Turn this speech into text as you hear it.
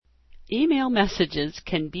Email messages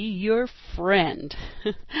can be your friend.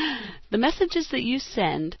 The messages that you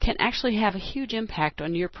send can actually have a huge impact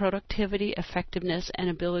on your productivity, effectiveness, and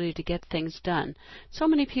ability to get things done. So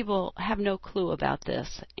many people have no clue about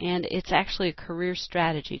this, and it's actually a career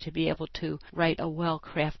strategy to be able to write a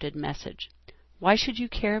well-crafted message. Why should you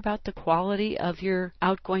care about the quality of your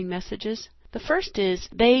outgoing messages? The first is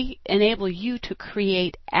they enable you to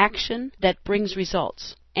create action that brings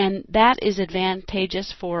results. And that is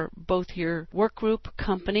advantageous for both your work group,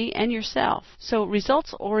 company, and yourself. So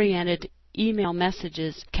results-oriented email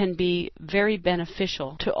messages can be very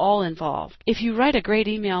beneficial to all involved. If you write a great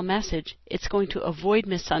email message, it's going to avoid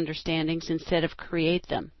misunderstandings instead of create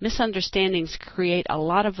them. Misunderstandings create a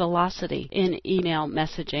lot of velocity in email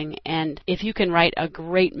messaging, and if you can write a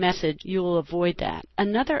great message, you will avoid that.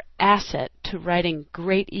 Another asset to writing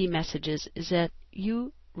great e-messages is that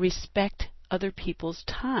you respect other people's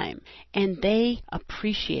time, and they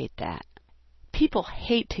appreciate that. People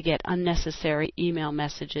hate to get unnecessary email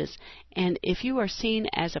messages, and if you are seen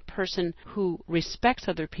as a person who respects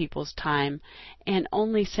other people's time and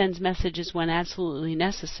only sends messages when absolutely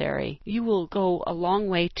necessary, you will go a long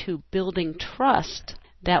way to building trust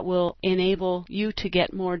that will enable you to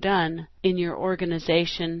get more done in your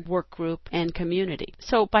organization, work group, and community.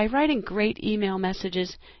 So by writing great email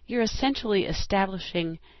messages, you're essentially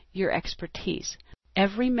establishing your expertise.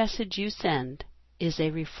 Every message you send is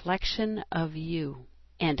a reflection of you.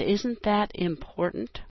 And isn't that important?